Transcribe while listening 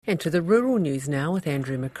And to the rural news now with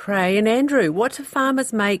Andrew McRae. And Andrew, what do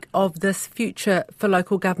farmers make of this Future for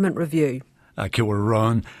Local Government review? Kia ora,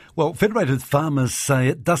 Rowan. Well, Federated Farmers say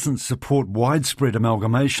it doesn't support widespread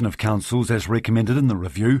amalgamation of councils as recommended in the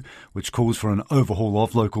review, which calls for an overhaul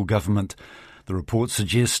of local government. The report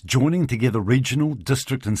suggests joining together regional,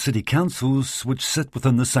 district and city councils which sit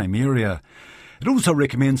within the same area. It also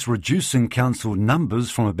recommends reducing council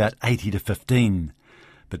numbers from about 80 to 15.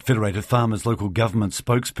 But Federated Farmers local government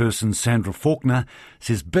spokesperson Sandra Faulkner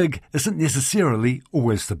says big isn't necessarily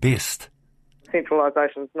always the best.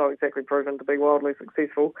 Centralisation is not exactly proven to be wildly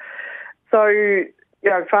successful. So,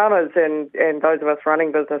 farmers and those of us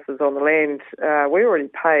running businesses on the land, we already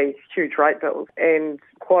pay huge rate bills and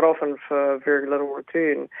quite often for very little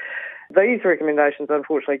return. These recommendations,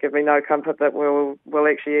 unfortunately, give me no comfort that we'll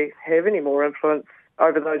actually have any more influence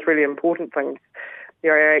over those really important things.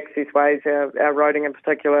 Our access ways, our roading in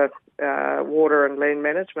particular, water and land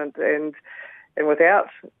management, and without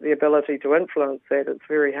the ability to influence that, it's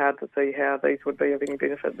very hard to see how these would be of any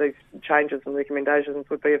benefit. These changes and recommendations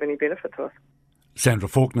would be of any benefit to us. Sandra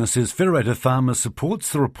Faulkner says Federated Farmers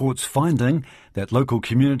supports the report's finding that local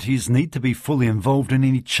communities need to be fully involved in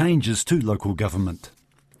any changes to local government.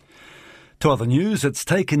 To other news, it's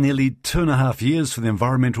taken nearly 2.5 years for the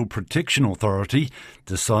Environmental Protection Authority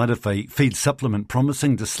to decide if a feed supplement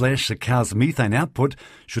promising to slash a cow's methane output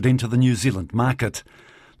should enter the New Zealand market.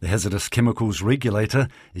 The hazardous chemicals regulator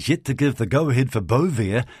is yet to give the go-ahead for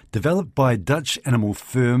Bovaer, developed by Dutch animal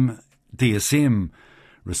firm DSM.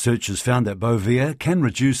 Researchers found that Bovaer can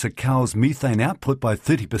reduce a cow's methane output by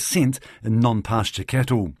 30% in non-pasture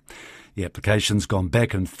cattle. The application's gone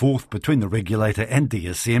back and forth between the regulator and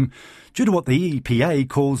DSM due to what the EPA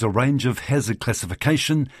calls a range of hazard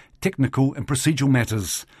classification, technical and procedural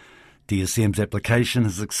matters. DSM's application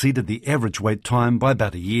has exceeded the average wait time by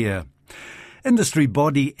about a year. Industry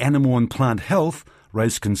body Animal and Plant Health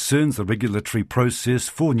raised concerns the regulatory process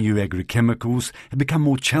for new agrochemicals had become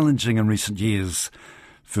more challenging in recent years.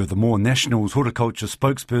 Furthermore, National's horticulture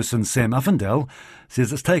spokesperson Sam Uffindell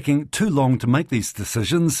says it's taking too long to make these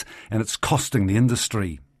decisions and it's costing the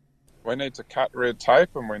industry. We need to cut red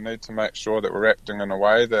tape and we need to make sure that we're acting in a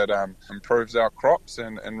way that improves our crops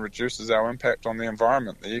and reduces our impact on the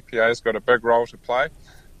environment. The EPA's got a big role to play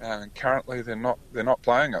and currently they're not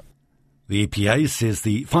playing it. The EPA says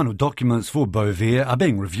the final documents for Bovaer are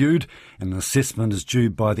being reviewed and an assessment is due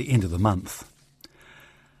by the end of the month.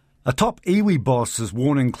 A top iwi boss is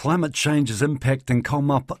warning climate change is impacting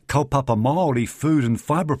kaupapa Māori food and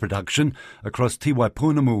fibre production across Te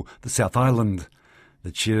Waipunamu, the South Island.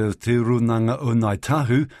 The chair of Te Runanga o Ngāi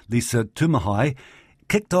Tahu, Lisa Tumahai,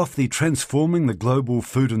 kicked off the Transforming the Global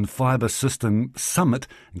Food and Fibre System Summit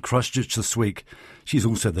in Christchurch this week. She's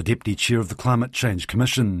also the deputy chair of the Climate Change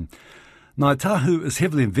Commission. Ngāi Tahu is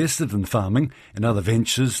heavily invested in farming and other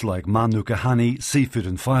ventures like manuka honey, seafood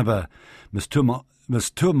and fibre. Ms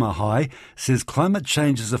Tumahai says climate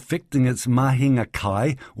change is affecting its mahinga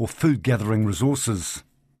kai, or food gathering resources.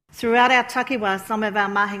 Throughout our takiwa, some of our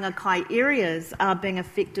mahinga kai areas are being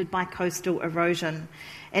affected by coastal erosion,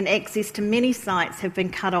 and access to many sites have been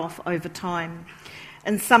cut off over time.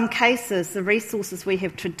 In some cases, the resources we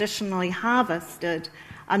have traditionally harvested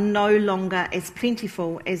are no longer as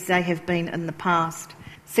plentiful as they have been in the past.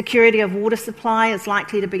 Security of water supply is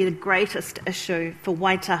likely to be the greatest issue for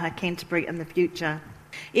Waitaha Canterbury in the future.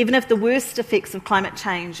 Even if the worst effects of climate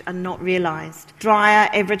change are not realised, drier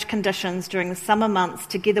average conditions during the summer months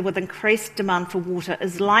together with increased demand for water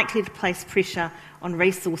is likely to place pressure on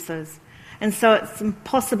resources. And so it's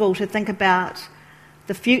impossible to think about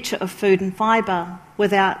the future of food and fibre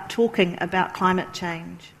without talking about climate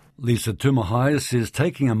change. Lisa Tumahai says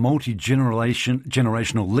taking a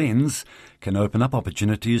multi-generational lens can open up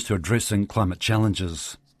opportunities to addressing climate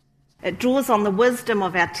challenges. It draws on the wisdom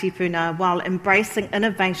of our tipuna while embracing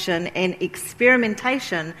innovation and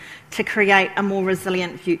experimentation to create a more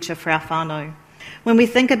resilient future for our whānau. When we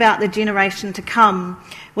think about the generation to come,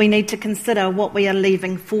 we need to consider what we are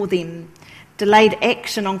leaving for them. Delayed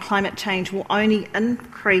action on climate change will only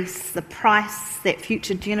increase the price that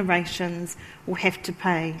future generations will have to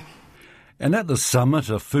pay. And at the summit,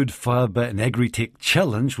 a food, fibre and agri-tech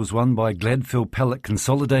challenge was won by Gladfield Pellet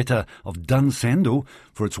Consolidator of Dunsandel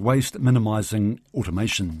for its waste minimising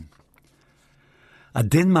automation. A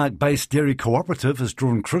Denmark-based dairy cooperative has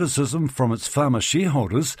drawn criticism from its farmer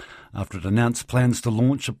shareholders after it announced plans to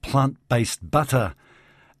launch a plant-based butter.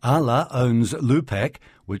 Arla owns Lupak,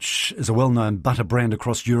 which is a well-known butter brand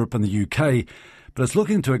across Europe and the UK, but is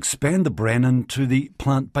looking to expand the brand into the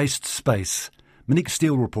plant-based space. Monique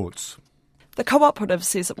Steele reports. The cooperative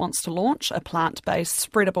says it wants to launch a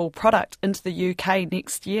plant-based spreadable product into the UK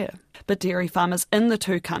next year. But dairy farmers in the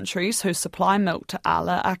two countries who supply milk to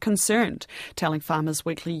Arla are concerned, telling Farmers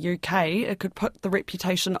Weekly UK it could put the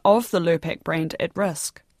reputation of the Lurpak brand at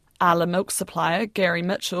risk. Arla milk supplier Gary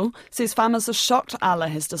Mitchell says farmers are shocked Arla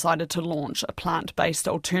has decided to launch a plant-based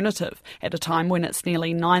alternative at a time when its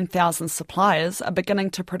nearly 9,000 suppliers are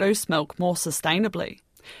beginning to produce milk more sustainably.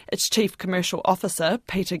 Its Chief Commercial Officer,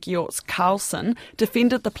 Peter Gyortz-Carlson,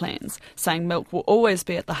 defended the plans, saying milk will always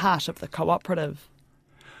be at the heart of the cooperative.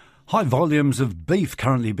 High volumes of beef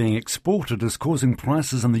currently being exported is causing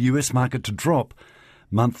prices in the US market to drop.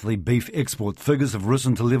 Monthly beef export figures have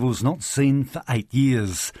risen to levels not seen for 8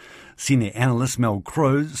 years. Senior analyst Mel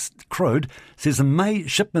Crode says in May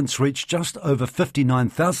shipments reached just over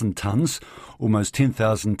 59,000 tonnes, almost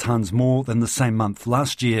 10,000 tonnes more than the same month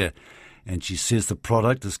last year. And she says the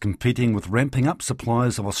product is competing with ramping up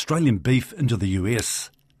supplies of Australian beef into the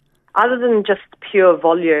US. Other than just pure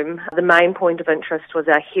volume, the main point of interest was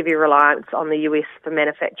our heavy reliance on the US for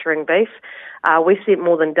manufacturing beef. We sent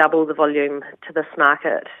more than double the volume to this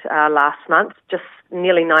market last month, just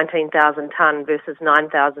nearly 19,000 tonne versus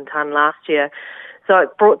 9,000 tonne last year. So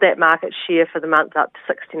it brought that market share for the month up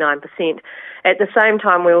to 69%. At the same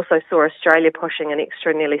time, we also saw Australia pushing an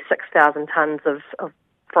extra nearly 6,000 tonnes of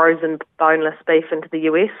frozen boneless beef into the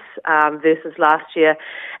US versus last year.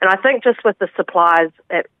 And I think just with the supplies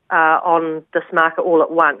on this market all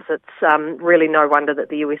at once, it's really no wonder that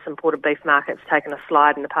the US imported beef market's taken a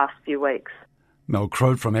slide in the past few weeks. Mel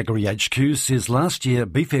Crode from Agri HQ says last year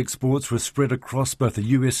beef exports were spread across both the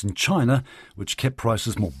US and China, which kept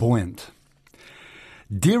prices more buoyant.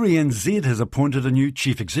 Dairy NZ has appointed a new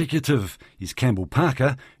chief executive. He's Campbell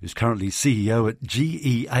Parker, who's currently CEO at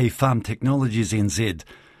GEA Farm Technologies NZ.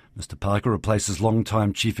 Mr Parker replaces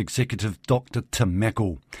long-time chief executive Dr Tim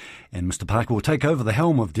Mackle. And Mr Parker will take over the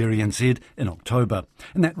helm of Dairy NZ in October.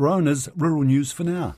 And that, Rowan, is Rural News for now.